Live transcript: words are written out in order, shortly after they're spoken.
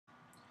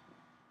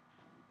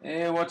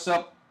Hey, what's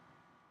up,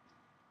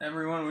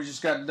 everyone? We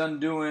just got done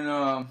doing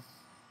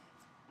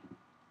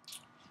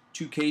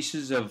 2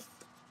 cases of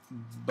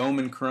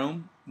Bowman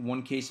Chrome,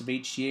 1 case of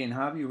HTA and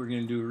Hobby. We're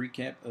going to do a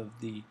recap of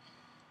the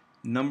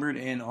numbered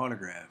and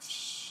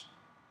autographs.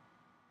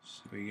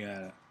 So we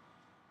got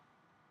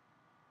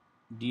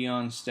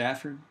Deion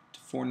Stafford to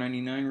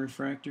 499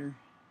 refractor,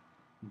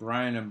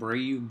 Brian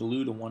Abreu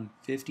blue to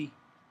 150,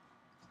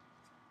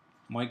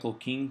 Michael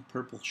King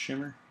purple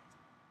shimmer,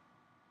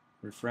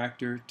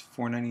 refractor to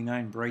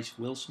 499 Bryce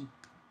Wilson,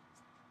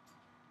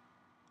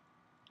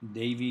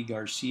 Davy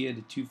Garcia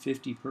to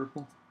 250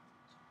 purple,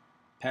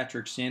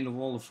 Patrick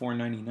Sandoval to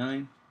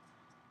 499,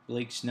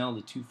 Blake Snell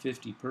to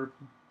 250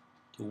 purple,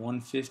 to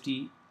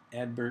 150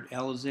 Adbert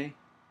Alizé,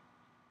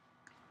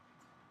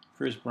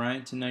 Chris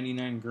Bryant to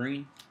 99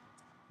 green,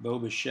 Bo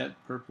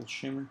Bichette purple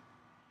shimmer,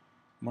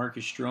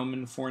 Marcus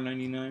Stroman to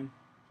 499,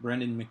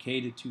 Brendan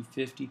McKay to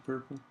 250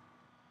 purple,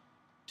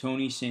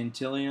 Tony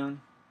Santillan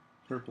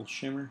purple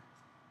shimmer,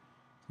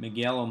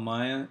 Miguel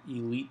Amaya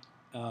elite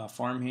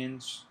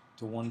farmhands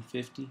to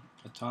 150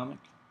 atomic,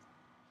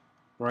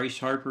 Bryce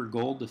Harper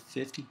gold to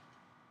 50,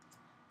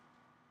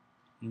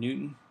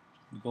 Newton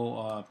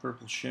gold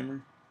purple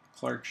shimmer,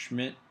 Clark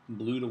Schmidt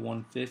blue to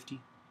 150,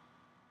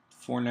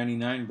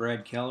 499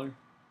 Brad Keller,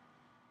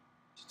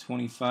 to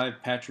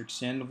 25 Patrick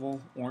Sandoval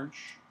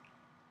orange,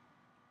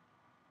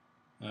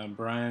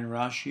 Brian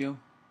Raccio,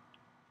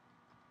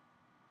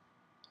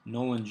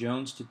 Nolan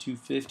Jones to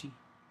 250,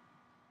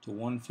 to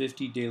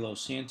 150 De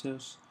Los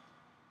Santos,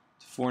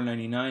 to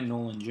 499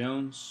 Nolan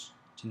Jones,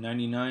 to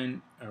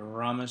 99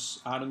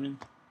 Aramis Ottoman,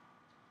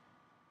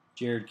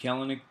 Jared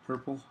Kelenic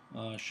purple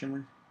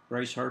shimmer,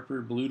 Bryce Harper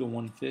blue to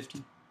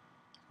 150,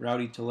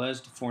 Rowdy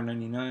Tellez to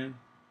 499,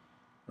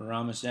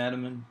 Aramis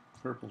Ottoman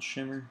purple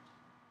shimmer,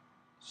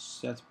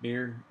 Seth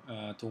Bear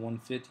to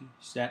 150,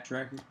 Stat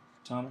Tracker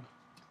atomic.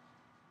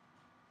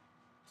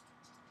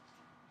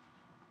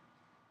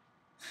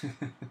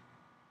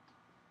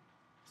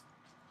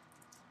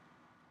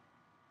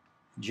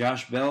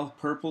 Josh Bell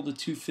purple to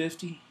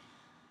 250,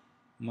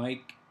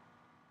 Mike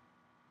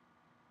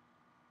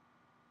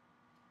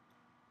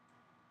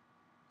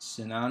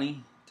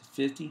Sinani to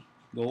 50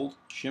 gold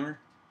shimmer,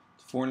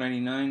 to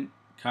 499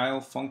 Kyle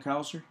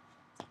Funkhauser,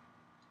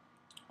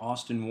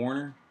 Austin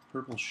Warner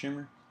purple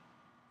shimmer,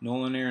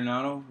 Nolan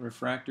Arenado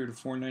refractor to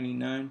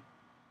 499,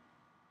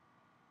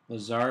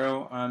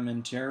 Lazaro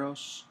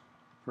Armenteros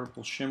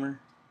purple shimmer,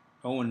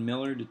 Owen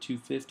Miller to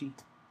 250,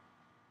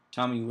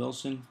 Tommy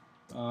Wilson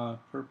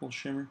purple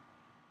shimmer,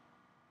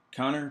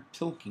 Connor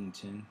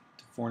Pilkington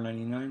to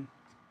 499,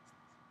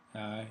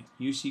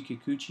 UC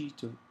Kikuchi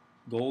to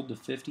gold to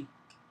 50,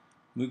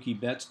 Mookie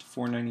Betts to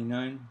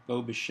 499,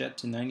 Bo Bichette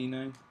to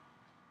 99,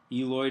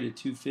 Eloy to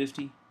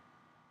 250,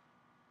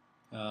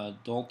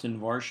 Dalton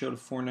Varsho to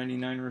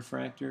 499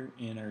 refractor,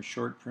 and our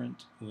short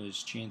print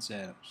was Chance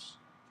Adams.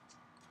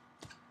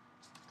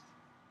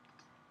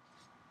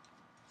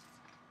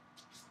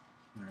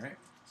 Alright,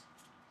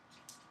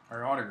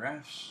 our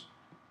autographs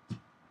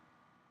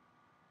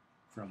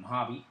from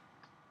Hobby.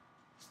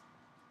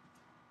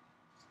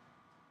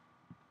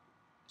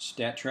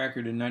 Stat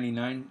Tracker to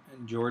 99,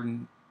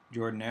 Jordan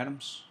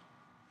Adams,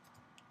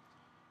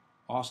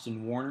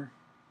 Austin Warner,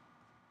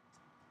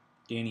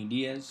 Danny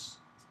Diaz,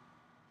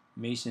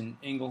 Mason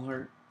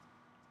Engelhart,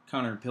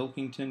 Connor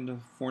Pilkington to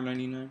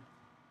 499,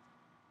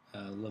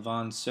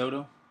 Levon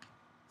Soto,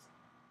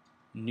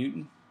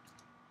 Newton,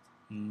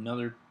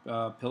 another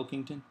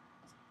Pilkington,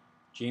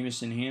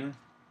 Jamison Hanna,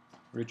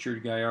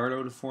 Richard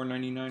Gallardo to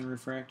 499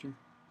 refractor,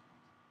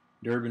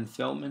 Durbin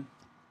Feltman,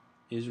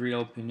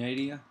 Israel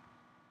Pineda,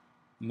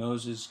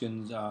 Moses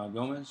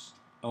Gomez,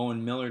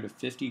 Owen Miller to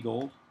 50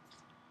 gold,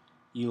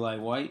 Eli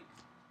White,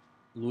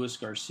 Luis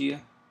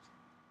Garcia,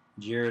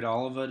 Jared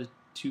Oliva to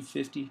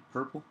 250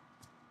 purple,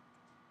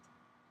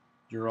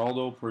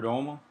 Geraldo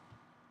Perdomo,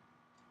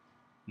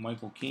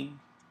 Michael King,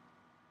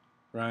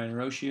 Brian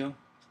Rocchio,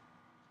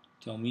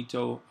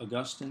 Telmito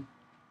Augustin,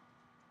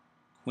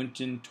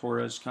 Quinton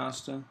Torres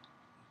Costa,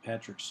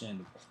 Patrick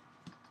Sandoval.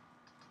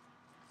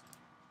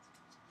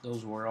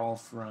 Those were all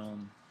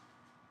from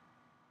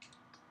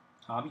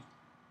Hobby.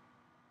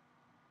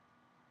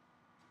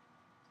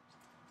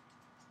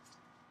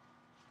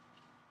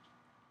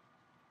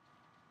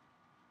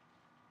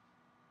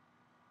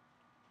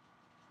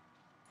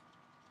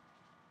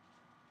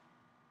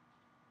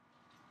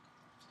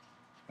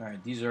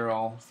 Alright, these are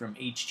all from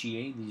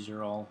HTA. These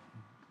are all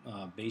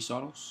base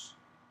autos.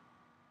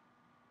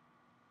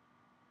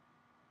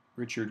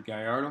 Richard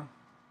Gallardo,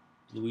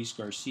 Luis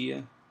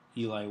Garcia,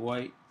 Eli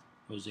White,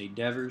 Jose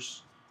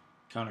Devers,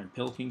 Connor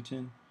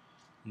Pilkington,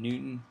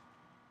 Newton,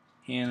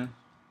 Hanna,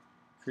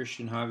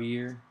 Christian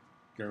Javier,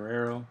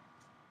 Guerrero,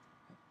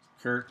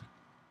 Kirk,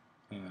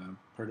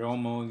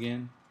 Perdomo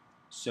again,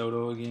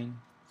 Soto again,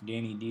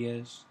 Danny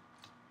Diaz,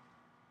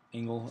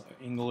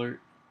 Engelert,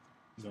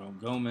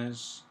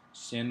 Gomez,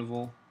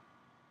 Sandoval,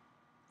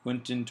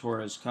 Quinton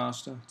Torres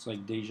Costa. It's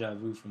like deja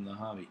vu from the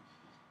Hobby.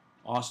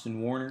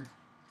 Austin Warner,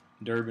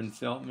 Durbin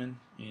Feltman,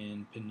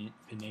 and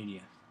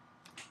Pineda.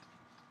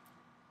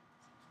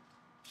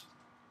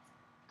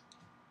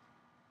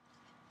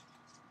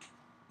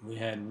 We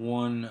had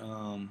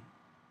one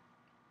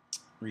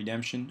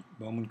redemption,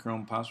 Bowman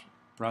Chrome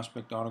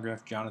Prospect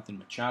Autograph, Jonathan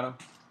Machado.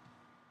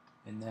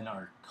 And then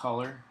our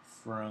color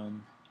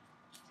from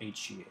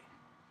HTA.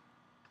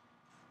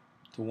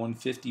 To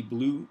 150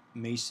 blue,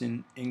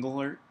 Mason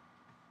Engelhardt.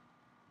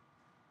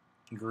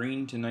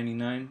 Green to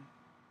 99,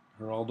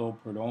 Geraldo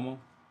Perdomo.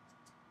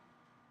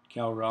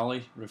 Cal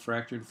Raleigh,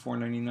 refractor to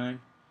 499.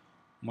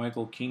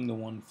 Michael King to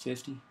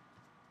 150.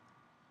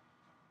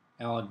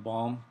 Alec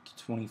Baum to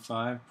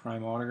 25,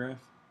 prime autograph.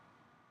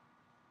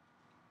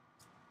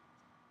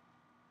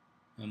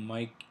 And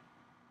Mike,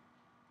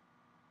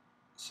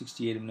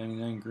 68 of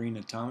 99, green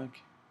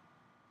atomic.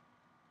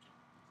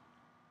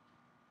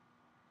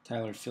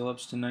 Tyler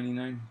Phillips to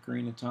 99,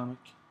 green atomic.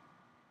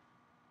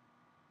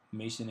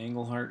 Mason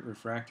Engelhardt,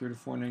 refractor to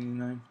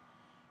 499.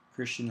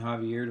 Christian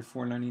Javier to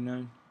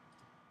 499.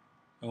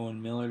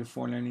 Owen Miller to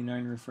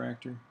 499,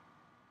 refractor.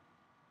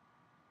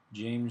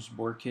 James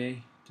Bourque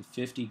to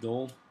 50,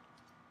 gold.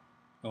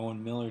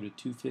 Owen Miller to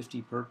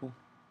 250, purple.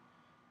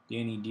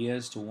 Danny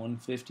Diaz to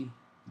 150,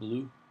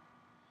 blue.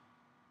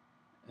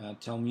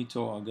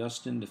 Telmito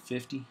Augustin to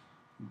 50,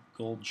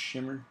 gold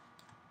shimmer.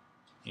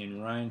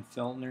 And Ryan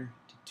Feltner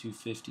to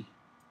 250,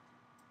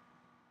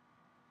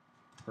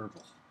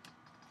 purple.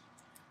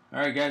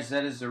 Alright guys,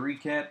 that is the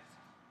recap.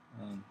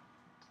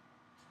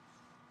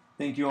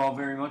 Thank you all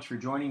very much for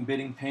joining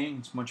Bidding Pain.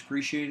 It's much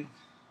appreciated.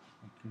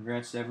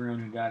 Congrats to everyone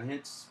who got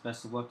hits.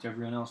 Best of luck to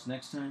everyone else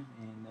next time.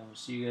 And we'll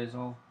see you guys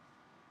all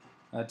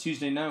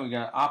Tuesday night. We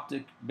got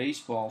Optic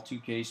Baseball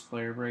 2K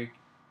player break.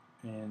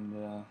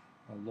 And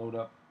I'll load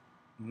up.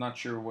 I'm not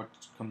sure what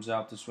comes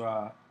out this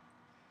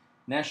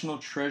National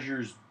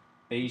Treasures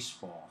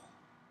Baseball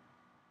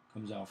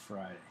comes out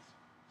Friday.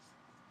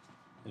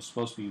 It's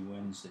supposed to be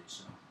Wednesday,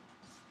 so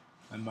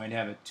I might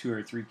have a 2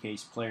 or 3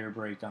 case player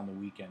break on the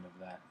weekend of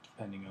that,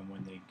 depending on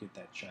when they get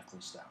that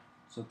checklist out.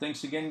 So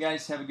thanks again,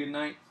 guys. Have a good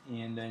night,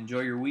 and enjoy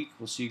your week.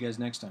 We'll see you guys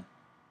next time.